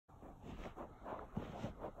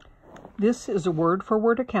This is a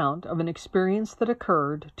word-for-word account of an experience that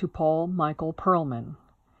occurred to Paul Michael Pearlman.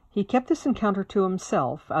 He kept this encounter to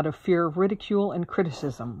himself out of fear of ridicule and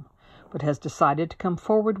criticism, but has decided to come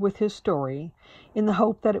forward with his story in the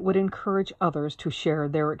hope that it would encourage others to share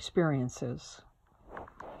their experiences.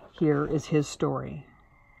 Here is his story.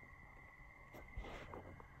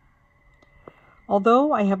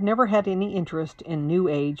 Although I have never had any interest in New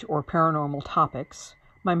Age or paranormal topics,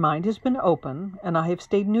 my mind has been open, and I have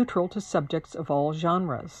stayed neutral to subjects of all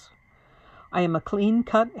genres. I am a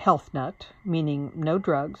clean-cut health nut, meaning no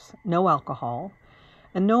drugs, no alcohol,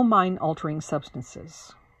 and no mind-altering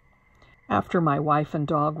substances. After my wife and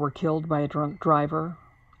dog were killed by a drunk driver,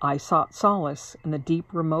 I sought solace in the deep,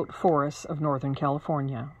 remote forests of Northern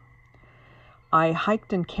California. I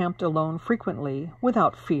hiked and camped alone frequently,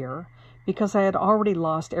 without fear, because I had already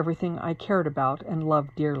lost everything I cared about and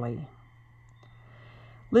loved dearly.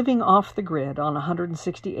 Living off the grid on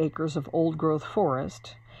 160 acres of old-growth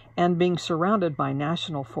forest, and being surrounded by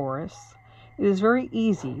national forests, it is very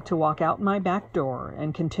easy to walk out my back door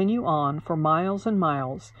and continue on for miles and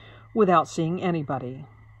miles without seeing anybody.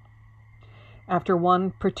 After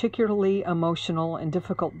one particularly emotional and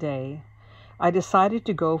difficult day, I decided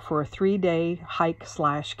to go for a 3-day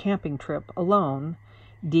hike/camping trip alone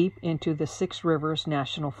deep into the Six Rivers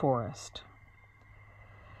National Forest.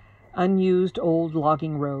 Unused old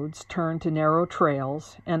logging roads turn to narrow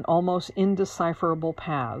trails and almost indecipherable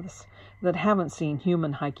paths that haven't seen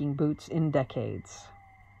human hiking boots in decades.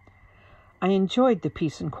 I enjoyed the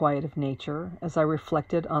peace and quiet of nature as I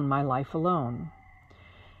reflected on my life alone,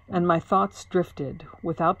 and my thoughts drifted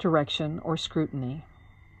without direction or scrutiny.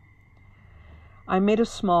 I made a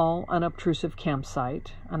small, unobtrusive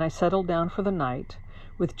campsite, and I settled down for the night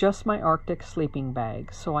with just my Arctic sleeping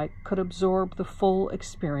bag so I could absorb the full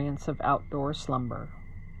experience of outdoor slumber.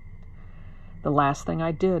 The last thing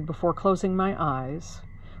I did before closing my eyes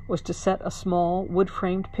was to set a small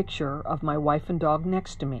wood-framed picture of my wife and dog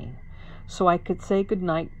next to me so I could say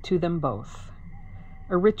goodnight to them both,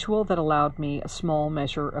 a ritual that allowed me a small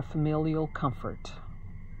measure of familial comfort.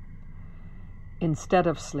 Instead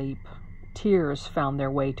of sleep, tears found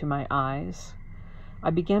their way to my eyes. I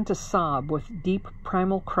began to sob with deep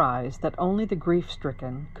primal cries that only the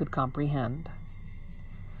grief-stricken could comprehend.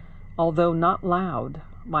 Although not loud,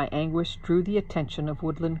 my anguish drew the attention of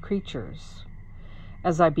woodland creatures,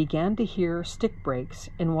 as I began to hear stick breaks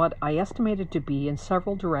in what I estimated to be in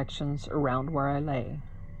several directions around where I lay.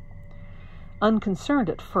 Unconcerned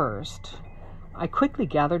at first, I quickly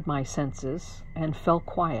gathered my senses and fell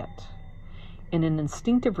quiet, in an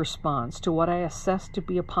instinctive response to what I assessed to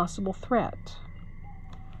be a possible threat.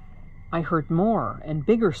 I heard more and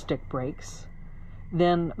bigger stick breaks,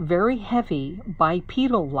 then very heavy,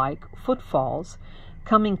 bipedal-like footfalls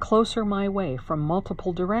coming closer my way from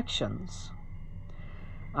multiple directions.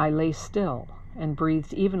 I lay still and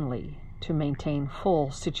breathed evenly to maintain full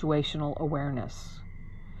situational awareness.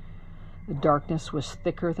 The darkness was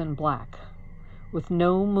thicker than black, with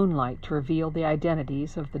no moonlight to reveal the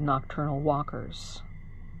identities of the nocturnal walkers.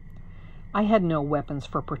 I had no weapons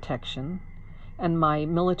for protection, and my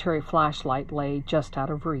military flashlight lay just out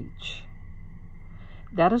of reach.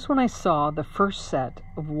 That is when I saw the first set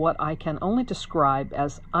of what I can only describe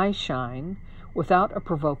as eye shine without a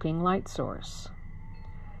provoking light source.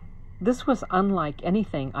 This was unlike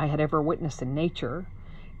anything I had ever witnessed in nature,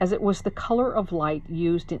 as it was the color of light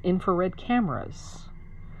used in infrared cameras.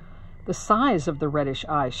 The size of the reddish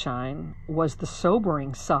eye shine was the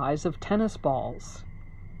sobering size of tennis balls.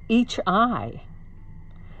 Each eye.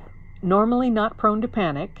 Normally not prone to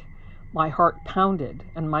panic, my heart pounded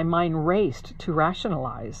and my mind raced to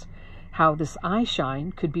rationalize how this eye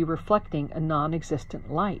shine could be reflecting a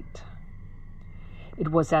non-existent light.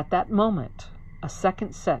 It was at that moment a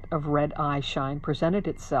second set of red eye shine presented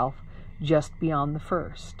itself just beyond the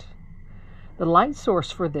first. The light source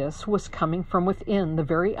for this was coming from within the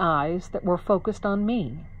very eyes that were focused on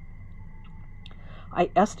me. I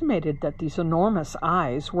estimated that these enormous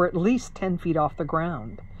eyes were at least 10 feet off the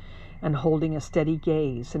ground and holding a steady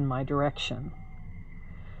gaze in my direction.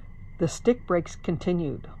 The stick breaks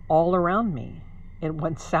continued all around me. It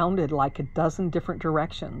sounded like a dozen different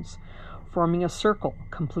directions, forming a circle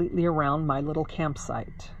completely around my little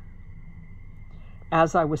campsite.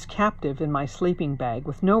 As I was captive in my sleeping bag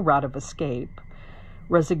with no route of escape,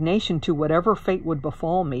 resignation to whatever fate would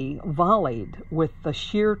befall me volleyed with the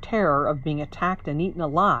sheer terror of being attacked and eaten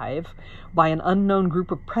alive by an unknown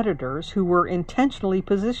group of predators who were intentionally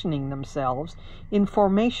positioning themselves in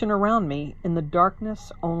formation around me in the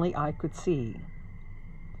darkness only I could see.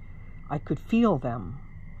 I could feel them.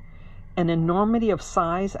 an enormity of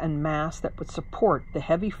size and mass that would support the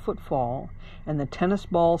heavy footfall and the tennis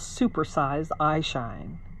ball's supersized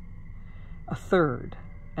eyeshine. A third,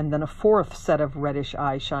 and then a fourth set of reddish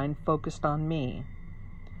eyeshine focused on me,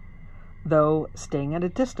 though staying at a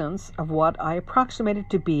distance of what I approximated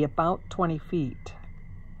to be about 20 feet.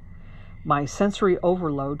 My sensory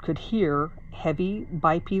overload could hear heavy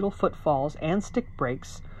bipedal footfalls and stick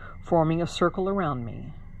breaks forming a circle around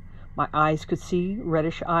me. My eyes could see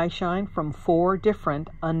reddish eyeshine from 4 different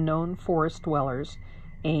unknown forest dwellers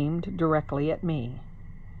aimed directly at me.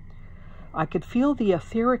 I could feel the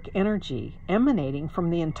etheric energy emanating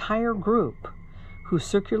from the entire group, whose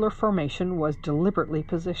circular formation was deliberately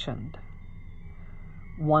positioned.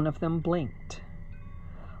 One of them blinked.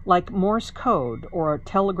 Like Morse code or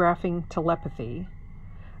telegraphing telepathy,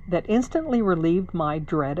 that instantly relieved my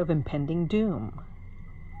dread of impending doom.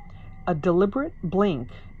 A deliberate blink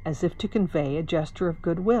as if to convey a gesture of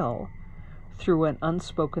goodwill through an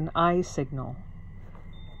unspoken eye signal.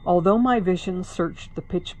 Although my vision searched the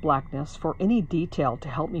pitch blackness for any detail to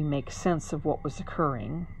help me make sense of what was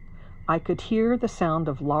occurring, I could hear the sound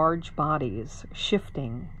of large bodies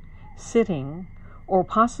shifting, sitting, or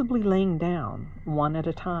possibly laying down, one at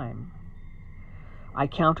a time. I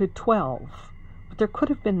counted 12, but there could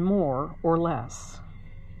have been more or less.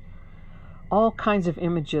 All kinds of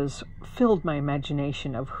images filled my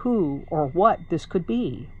imagination of who or what this could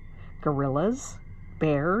be. Gorillas?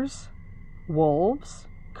 Bears? Wolves?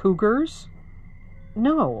 Cougars?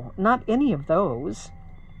 No, not any of those.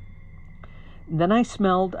 Then I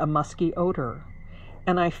smelled a musky odor,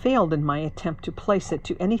 and I failed in my attempt to place it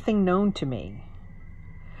to anything known to me.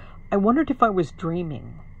 I wondered if I was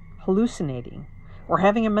dreaming, hallucinating, or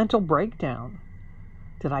having a mental breakdown.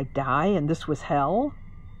 Did I die and this was hell?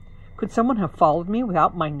 Could someone have followed me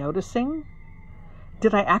without my noticing?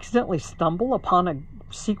 Did I accidentally stumble upon a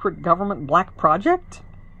secret government black project?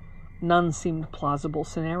 None seemed plausible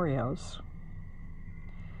scenarios.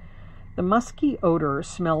 The musky odor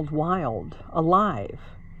smelled wild, alive,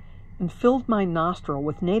 and filled my nostril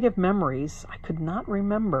with native memories I could not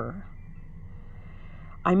remember.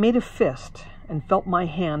 I made a fist and felt my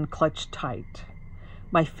hand clutched tight,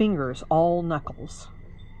 my fingers all knuckles,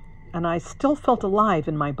 and I still felt alive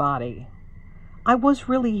in my body. I was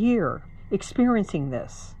really here, experiencing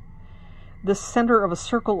this, the center of a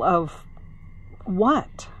circle of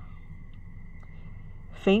what?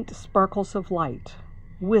 Faint sparkles of light,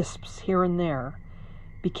 wisps here and there,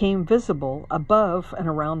 became visible above and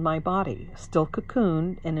around my body, still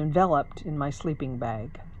cocooned and enveloped in my sleeping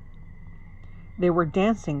bag. They were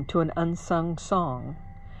dancing to an unsung song,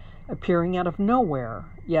 appearing out of nowhere,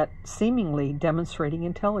 yet seemingly demonstrating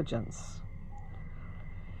intelligence.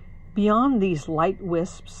 Beyond these light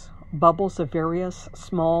wisps, bubbles of various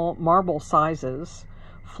small marble sizes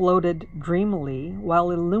floated dreamily while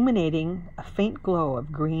illuminating a faint glow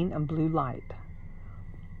of green and blue light.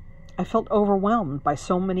 I felt overwhelmed by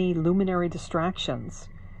so many luminary distractions,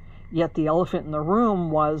 yet the elephant in the room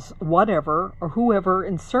was whatever or whoever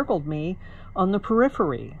encircled me on the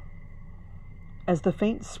periphery. As the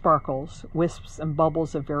faint sparkles, wisps, and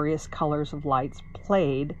bubbles of various colors of lights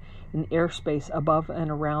played in airspace above and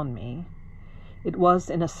around me, it was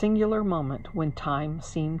in a singular moment when time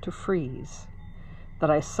seemed to freeze that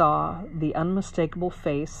I saw the unmistakable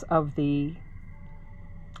face of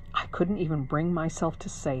I couldn't even bring myself to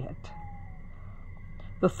say it.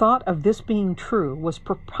 The thought of this being true was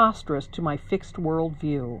preposterous to my fixed world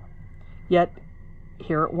view, yet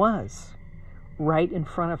here it was, right in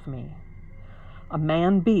front of me. A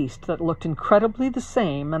man-beast that looked incredibly the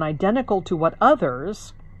same and identical to what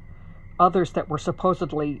others that were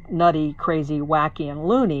supposedly nutty, crazy, wacky, and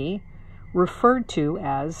loony, referred to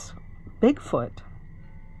as Bigfoot.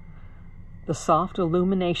 The soft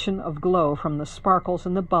illumination of glow from the sparkles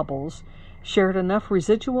and the bubbles shared enough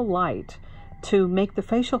residual light to make the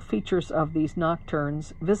facial features of these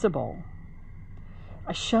nocturnes visible.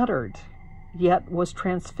 I shuddered, yet was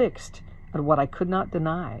transfixed at what I could not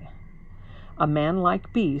deny. A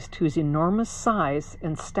man-like beast whose enormous size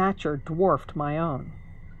and stature dwarfed my own.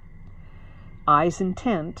 Eyes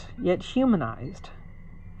intent, yet humanized.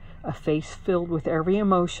 A face filled with every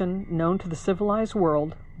emotion known to the civilized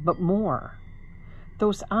world, but more.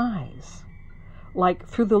 Those eyes, like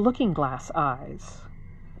through the looking-glass eyes.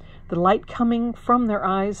 The light coming from their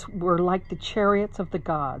eyes were like the chariots of the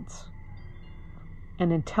gods.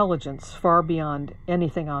 An intelligence far beyond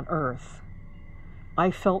anything on earth. I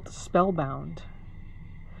felt spellbound.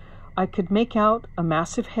 I could make out a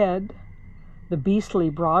massive head, the beastly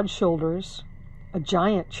broad shoulders, a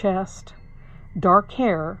giant chest, dark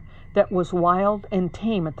hair that was wild and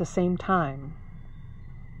tame at the same time.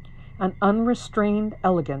 an unrestrained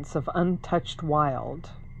elegance of untouched wild.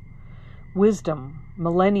 Wisdom,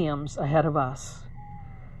 millenniums ahead of us.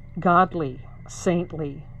 Godly,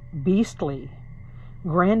 saintly, beastly,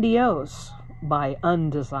 grandiose by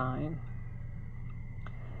undesign.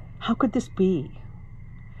 How could this be?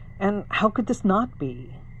 And how could this not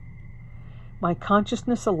be? My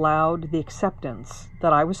consciousness allowed the acceptance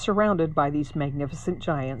that I was surrounded by these magnificent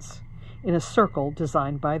giants in a circle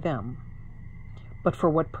designed by them. But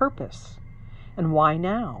for what purpose? And why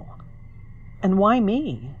now? And why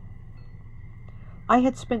me? I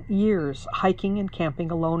had spent years hiking and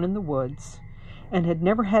camping alone in the woods and had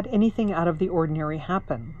never had anything out of the ordinary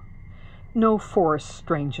happen. No forest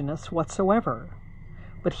strangeness whatsoever.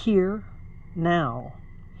 But here, now,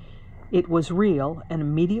 it was real and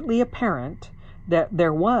immediately apparent that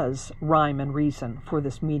there was rhyme and reason for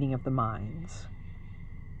this meeting of the minds.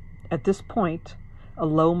 At this point, a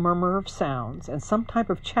low murmur of sounds and some type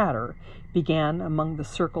of chatter began among the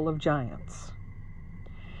circle of giants.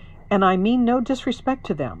 And I mean no disrespect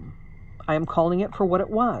to them. I am calling it for what it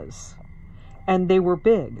was. And they were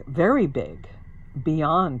big, very big,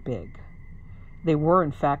 beyond big. They were,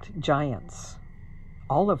 in fact, giants.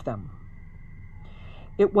 All of them.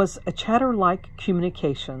 It was a chatter-like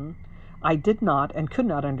communication I did not and could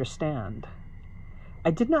not understand.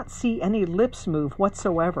 I did not see any lips move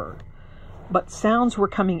whatsoever, but sounds were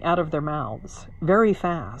coming out of their mouths, very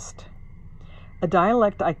fast. A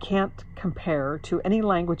dialect I can't compare to any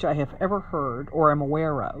language I have ever heard or am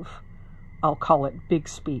aware of. I'll call it Big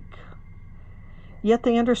Speak. Yet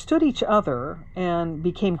they understood each other and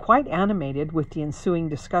became quite animated with the ensuing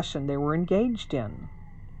discussion they were engaged in.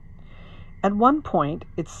 At one point,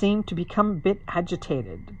 it seemed to become a bit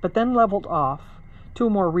agitated, but then leveled off to a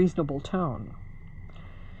more reasonable tone.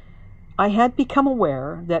 I had become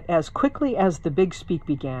aware that as quickly as the big speak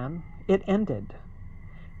began, it ended.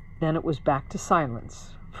 Then it was back to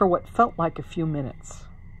silence for what felt like a few minutes,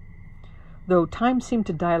 though time seemed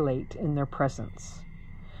to dilate in their presence,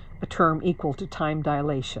 a term equal to time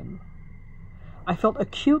dilation. I felt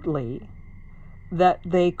acutely that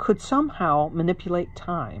they could somehow manipulate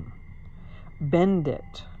time. Bend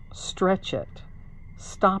it, stretch it,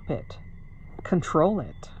 stop it, control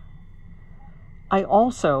it. I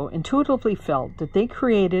also intuitively felt that they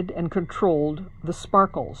created and controlled the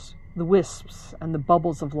sparkles, the wisps, and the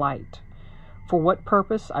bubbles of light. For what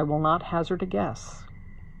purpose, I will not hazard a guess.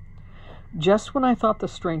 Just when I thought the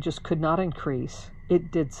strangest could not increase,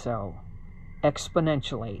 it did so,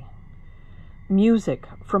 exponentially. Music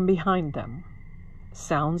from behind them,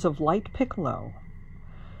 sounds of light piccolo,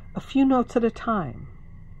 a few notes at a time.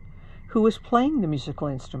 Who was playing the musical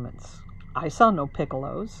instruments? I saw no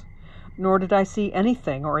piccolos, nor did I see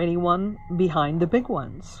anything or anyone behind the big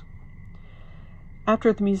ones.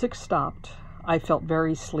 After the music stopped, I felt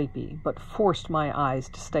very sleepy, but forced my eyes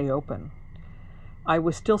to stay open. I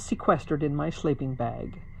was still sequestered in my sleeping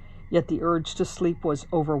bag, yet the urge to sleep was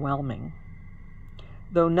overwhelming.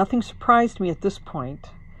 Though nothing surprised me at this point,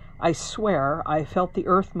 I swear I felt the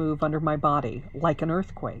earth move under my body, like an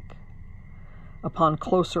earthquake. Upon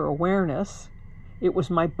closer awareness, it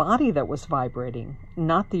was my body that was vibrating,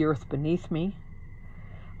 not the earth beneath me.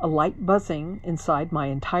 A light buzzing inside my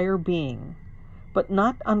entire being, but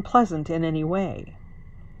not unpleasant in any way.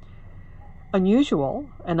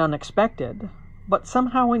 Unusual and unexpected, but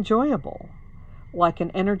somehow enjoyable, like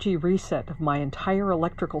an energy reset of my entire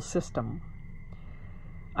electrical system.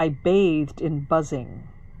 I bathed in buzzing,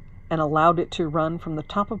 and allowed it to run from the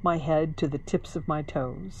top of my head to the tips of my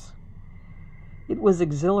toes. It was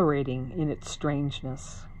exhilarating in its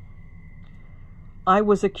strangeness. I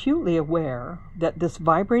was acutely aware that this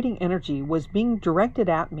vibrating energy was being directed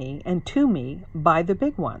at me and to me by the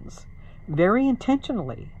big ones, very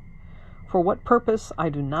intentionally. For what purpose, I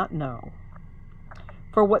do not know.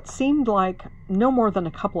 For what seemed like no more than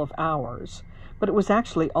a couple of hours, but it was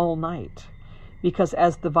actually all night, because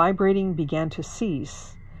as the vibrating began to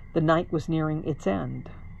cease, the night was nearing its end.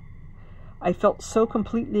 I felt so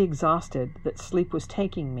completely exhausted that sleep was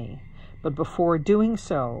taking me, but before doing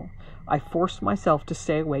so, I forced myself to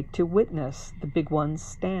stay awake to witness the big ones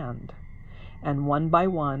stand, and one by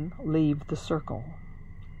one leave the circle,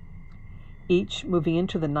 each moving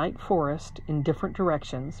into the night forest in different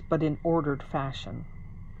directions, but in ordered fashion.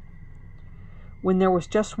 When there was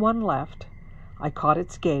just one left, I caught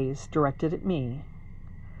its gaze directed at me.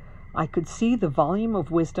 I could see the volume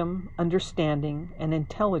of wisdom, understanding, and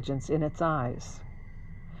intelligence in its eyes.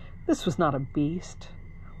 This was not a beast,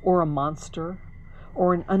 or a monster,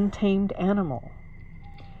 or an untamed animal.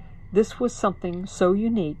 This was something so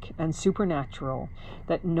unique and supernatural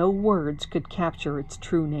that no words could capture its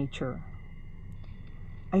true nature.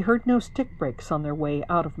 I heard no stick breaks on their way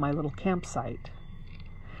out of my little campsite.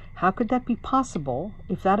 How could that be possible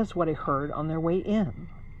if that is what I heard on their way in?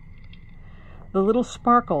 The little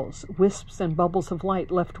sparkles, wisps, and bubbles of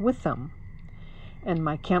light left with them, and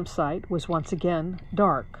my campsite was once again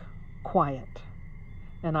dark, quiet,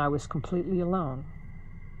 and I was completely alone.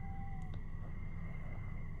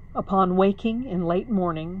 Upon waking in late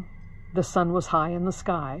morning, the sun was high in the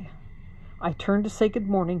sky. I turned to say good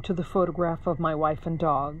morning to the photograph of my wife and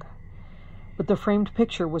dog, but the framed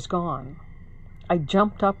picture was gone. I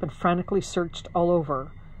jumped up and frantically searched all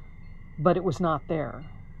over, but it was not there.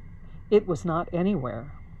 It was not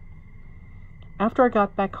anywhere. After I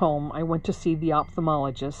got back home, I went to see the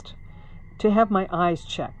ophthalmologist to have my eyes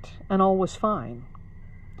checked, and all was fine.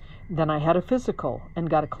 Then I had a physical and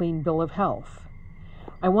got a clean bill of health.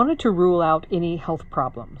 I wanted to rule out any health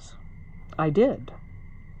problems. I did.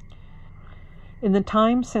 In the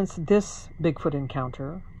time since this Bigfoot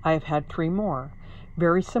encounter, I have had 3 more,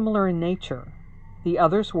 very similar in nature. The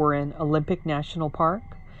others were in Olympic National Park,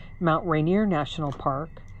 Mount Rainier National Park,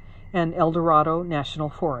 and El Dorado National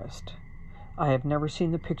Forest. I have never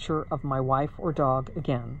seen the picture of my wife or dog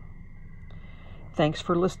again. Thanks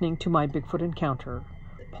for listening to my Bigfoot encounter.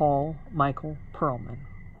 Paul Michael Pearlman.